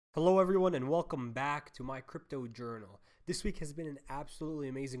Hello everyone and welcome back to my crypto journal. This week has been an absolutely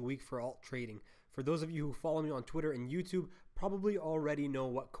amazing week for alt trading. For those of you who follow me on Twitter and YouTube, probably already know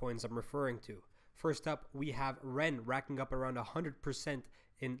what coins I'm referring to. First up, we have REN racking up around 100%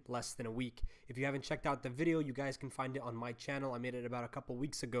 in less than a week. If you haven't checked out the video, you guys can find it on my channel. I made it about a couple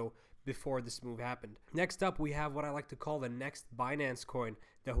weeks ago before this move happened. Next up, we have what I like to call the next Binance coin,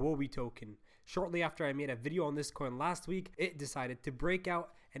 the Huobi token. Shortly after I made a video on this coin last week, it decided to break out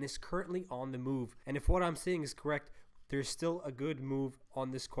and is currently on the move. And if what I'm saying is correct, there's still a good move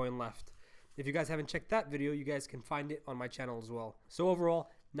on this coin left. If you guys haven't checked that video, you guys can find it on my channel as well. So overall,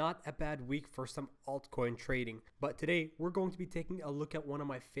 not a bad week for some altcoin trading. But today, we're going to be taking a look at one of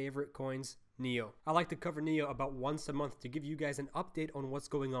my favorite coins, NEO. I like to cover NEO about once a month to give you guys an update on what's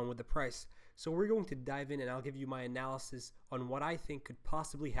going on with the price. So we're going to dive in and I'll give you my analysis on what I think could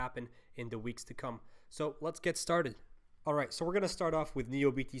possibly happen in the weeks to come. So let's get started. Alright, so we're going to start off with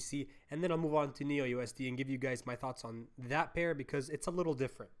NEO BTC and then I'll move on to NEO USD and give you guys my thoughts on that pair because it's a little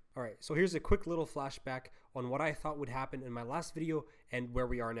different. Alright, so here's a quick little flashback on what I thought would happen in my last video and where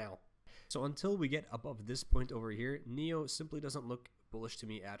we are now. So until we get above this point over here, NEO simply doesn't look bullish to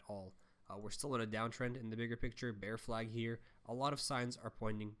me at all. We're still in a downtrend in the bigger picture, bear flag here. A lot of signs are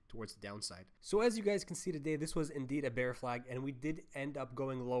pointing towards the downside. So as you guys can see today, this was indeed a bear flag and we did end up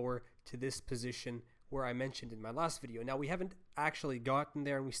going lower to this position where I mentioned in my last video. Now we haven't actually gotten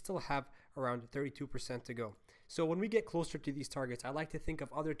there and we still have around 32% to go. So when we get closer to these targets, I like to think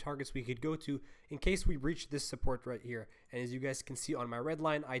of other targets we could go to in case we reach this support right here. And as you guys can see on my red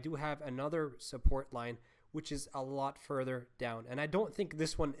line, I do have another support line which is a lot further down. And I don't think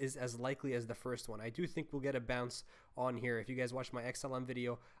this one is as likely as the first one. I do think we'll get a bounce on here. If you guys watched my XLM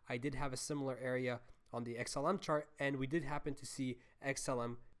video, I did have a similar area on the XLM chart and we did happen to see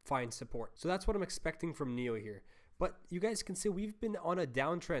XLM find support. So that's what I'm expecting from NEO here. But you guys can see we've been on a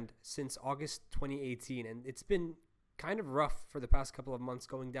downtrend since August 2018 and it's been kind of rough for the past couple of months,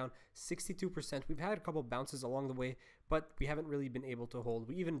 going down 62%. We've had a couple bounces along the way, but we haven't really been able to hold.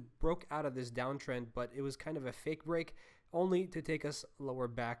 We even broke out of this downtrend, but it was kind of a fake break, only to take us lower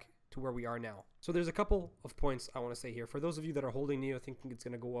back to where we are now. So there's a couple of points I want to say here. For those of you that are holding NEO thinking it's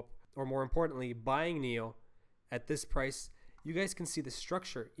going to go up, or more importantly, buying NEO at this price, you guys can see the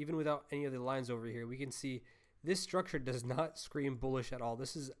structure, even without any of the lines over here. We can see this structure does not scream bullish at all.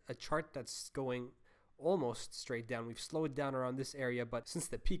 This is a chart that's going almost straight down. We've slowed down around this area, but since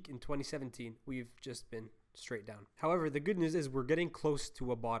the peak in 2017, we've just been straight down. However, the good news is we're getting close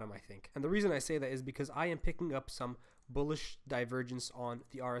to a bottom, I think. And the reason I say that is because I am picking up some bullish divergence on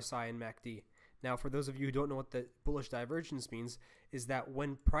the RSI and MACD. Now, for those of you who don't know what the bullish divergence means, is that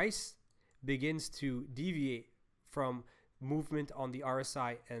when price begins to deviate from movement on the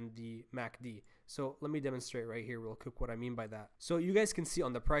RSI and the MACD. So let me demonstrate right here real quick what I mean by that. So you guys can see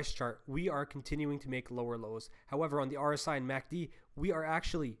on the price chart, we are continuing to make lower lows. However, on the RSI and MACD, we are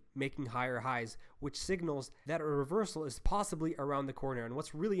actually making higher highs, which signals that a reversal is possibly around the corner. And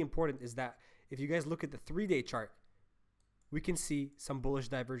what's really important is that if you guys look at the 3-day chart, we can see some bullish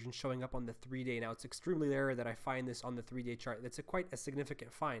divergence showing up on the 3-day. Now, it's extremely rare that I find this on the 3-day chart. That's quite a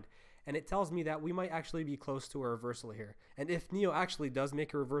significant find. And it tells me that we might actually be close to a reversal here. And if NEO actually does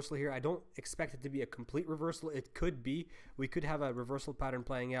make a reversal here, I don't expect it to be a complete reversal. It could be. We could have a reversal pattern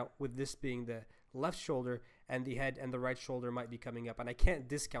playing out with this being the left shoulder and the head and the right shoulder might be coming up. And I can't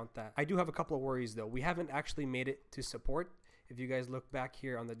discount that. I do have a couple of worries though. We haven't actually made it to support. If you guys look back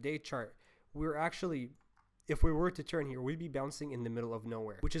here on the day chart, we're actually, if we were to turn here, we'd be bouncing in the middle of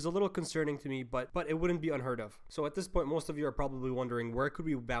nowhere, which is a little concerning to me, but it wouldn't be unheard of. So at this point, most of you are probably wondering where could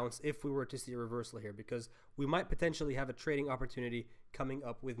we bounce if we were to see a reversal here, because we might potentially have a trading opportunity coming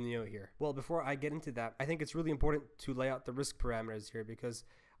up with NEO here. Well, before I get into that, I think it's really important to lay out the risk parameters here because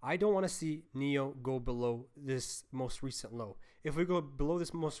I don't want to see NEO go below this most recent low. If we go below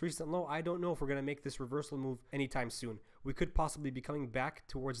this most recent low, I don't know if we're going to make this reversal move anytime soon. We could possibly be coming back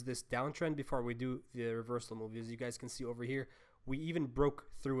towards this downtrend before we do the reversal move. As you guys can see over here, we even broke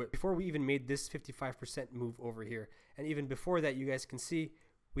through it before we even made this 55% move over here. And even before that, you guys can see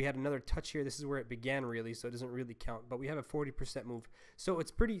we had another touch here. This is where it began really, so it doesn't really count, but we have a 40% move. So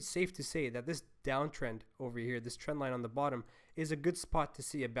it's pretty safe to say that this downtrend over here, this trend line on the bottom, is a good spot to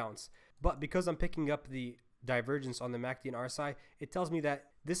see a bounce. But because I'm picking up the divergence on the MACD and RSI, it tells me that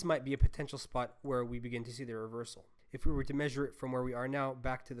this might be a potential spot where we begin to see the reversal. If we were to measure it from where we are now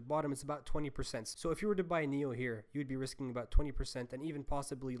back to the bottom, it's about 20%. So if you were to buy NEO here, you'd be risking about 20% and even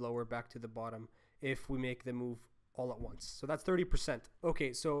possibly lower back to the bottom if we make the move all at once. So that's 30%.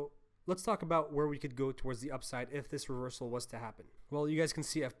 Okay, so let's talk about where we could go towards the upside if this reversal was to happen. Well, you guys can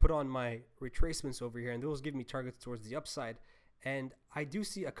see I've put on my retracements over here and those give me targets towards the upside. And I do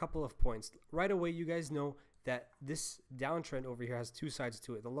see a couple of points. Right away, you guys know that this downtrend over here has two sides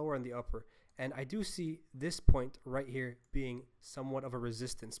to it, the lower and the upper. And I do see this point right here being somewhat of a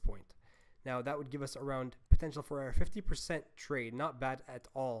resistance point. Now that would give us around potential for a 50% trade. Not bad at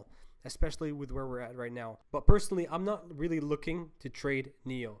all, especially with where we're at right now. But personally, I'm not really looking to trade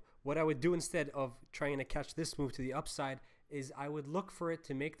NIO. What I would do instead of trying to catch this move to the upside is I would look for it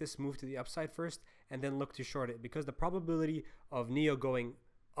to make this move to the upside first and then look to short it, because the probability of NIO going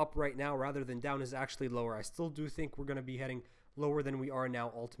up right now rather than down is actually lower. I still do think we're going to be heading lower than we are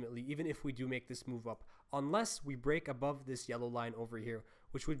now ultimately, even if we do make this move up, unless we break above this yellow line over here,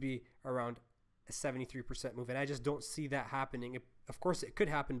 which would be around a 73% move. And I just don't see that happening. Of course it could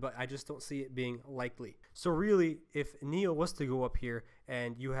happen, but I just don't see it being likely. So really, if NIO was to go up here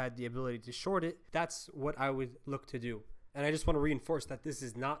and you had the ability to short it, that's what I would look to do. And I just want to reinforce that this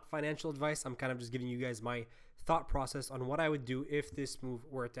is not financial advice. I'm kind of just giving you guys my thought process on what I would do if this move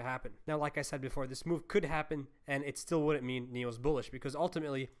were to happen. Now, like I said before, this move could happen and it still wouldn't mean NIO's bullish, because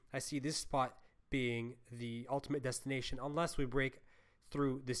ultimately I see this spot being the ultimate destination unless we break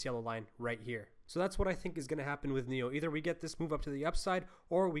through this yellow line right here. So that's what I think is going to happen with NIO. Either we get this move up to the upside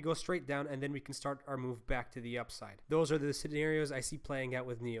or we go straight down and then we can start our move back to the upside. Those are the scenarios I see playing out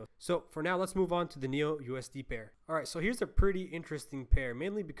with NIO. So for now, let's move on to the NIO USD pair. All right, so here's a pretty interesting pair,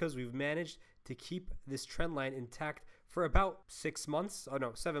 mainly because we've managed to keep this trend line intact for about 6 months. Oh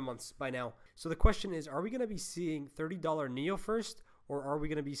no, 7 months by now. So the question is, are we going to be seeing $30 NIO first, or are we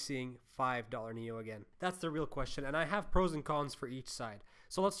going to be seeing $5 NIO again? That's the real question, and I have pros and cons for each side.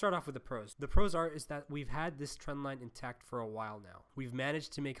 So let's start off with the pros. The pros is that we've had this trend line intact for a while now. We've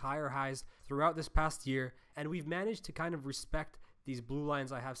managed to make higher highs throughout this past year, and we've managed to kind of respect these blue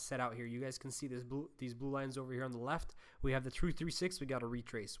lines I have set out here. You guys can see these blue lines over here on the left. We have the true 3.6, we got a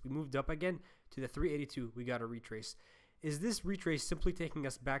retrace. We moved up again to the 382, we got a retrace. Is this retrace simply taking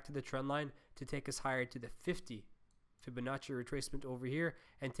us back to the trend line to take us higher to the 50 Fibonacci retracement over here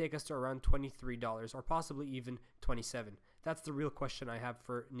and take us to around $23 or possibly even $27? That's the real question I have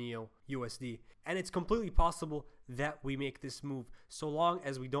for NIO USD. And it's completely possible that we make this move so long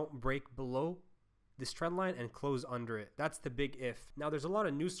as we don't break below this trend line and close under it. That's the big if. Now there's a lot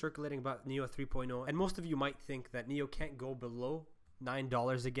of news circulating about NIO 3.0, and most of you might think that NIO can't go below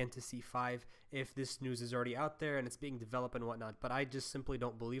 $9 again to C5 if this news is already out there and it's being developed and whatnot, but I just simply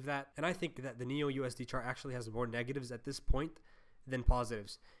don't believe that. And I think that the NIO USD chart actually has more negatives at this point than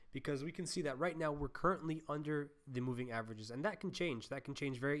positives, because we can see that right now we're currently under the moving averages, and that can change. That can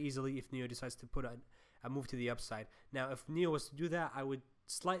change very easily if NIO decides to put a move to the upside. Now if NIO was to do that, I would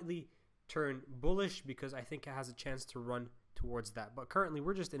slightly turn bullish because I think it has a chance to run towards that. But currently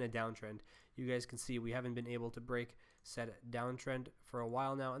we're just in a downtrend. You guys can see we haven't been able to break said downtrend for a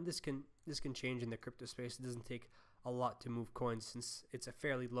while now, and this can change in the crypto space. It doesn't take a lot to move coins since it's a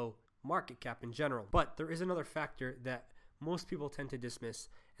fairly low market cap in general. But there is another factor that most people tend to dismiss,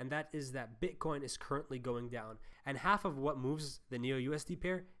 and that is that Bitcoin is currently going down, and half of what moves the NIO USD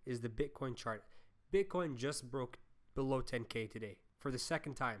pair is the Bitcoin chart. Bitcoin just broke below 10K today for the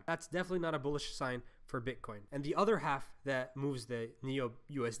second time. That's definitely not a bullish sign for Bitcoin. And the other half that moves the NIO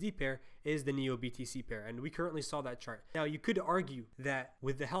USD pair is the NIO BTC pair, and we currently saw that chart. Now you could argue that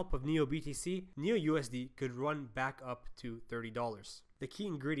with the help of NIO BTC, NIO USD could run back up to $30. The key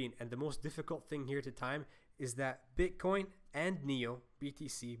ingredient and the most difficult thing here to time is that Bitcoin and NIO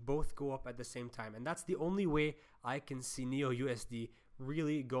BTC both go up at the same time, and that's the only way I can see NIO USD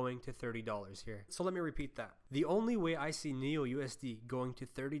really going to $30 here. So let me repeat that. The only way I see NIO USD going to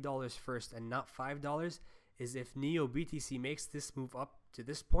 $30 first and not $5 is if NIO BTC makes this move up to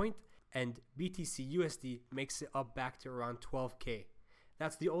this point and BTC USD makes it up back to around 12K.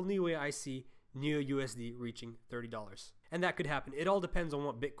 That's the only way I see NIO USD reaching $30. And that could happen. It all depends on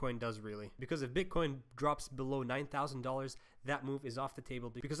what Bitcoin does really. Because if Bitcoin drops below $9,000, that move is off the table,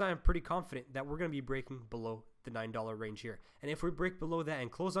 because I am pretty confident that we're going to be breaking below the $9 range here. And if we break below that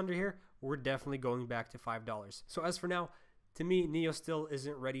and close under here, we're definitely going back to $5. So as for now, to me, NIO still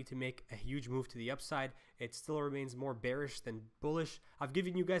isn't ready to make a huge move to the upside. It still remains more bearish than bullish. I've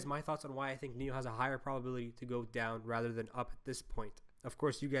given you guys my thoughts on why I think NIO has a higher probability to go down rather than up at this point. Of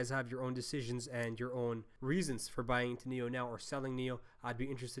course, you guys have your own decisions and your own reasons for buying into NIO now or selling NIO. I'd be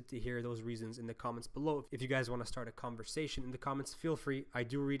interested to hear those reasons in the comments below. If you guys want to start a conversation in the comments, feel free. I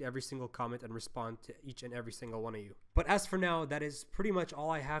do read every single comment and respond to each and every single one of you. But as for now, that is pretty much all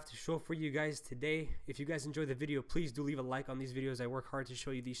I have to show for you guys today. If you guys enjoyed the video, please do leave a like on these videos. I work hard to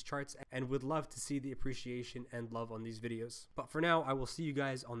show you these charts and would love to see the appreciation and love on these videos. But for now, I will see you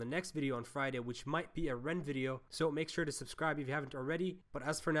guys on the next video on Friday, which might be a Ren video. So make sure to subscribe if you haven't already. But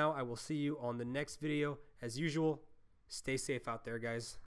as for now, I will see you on the next video. As usual, Stay safe out there, guys.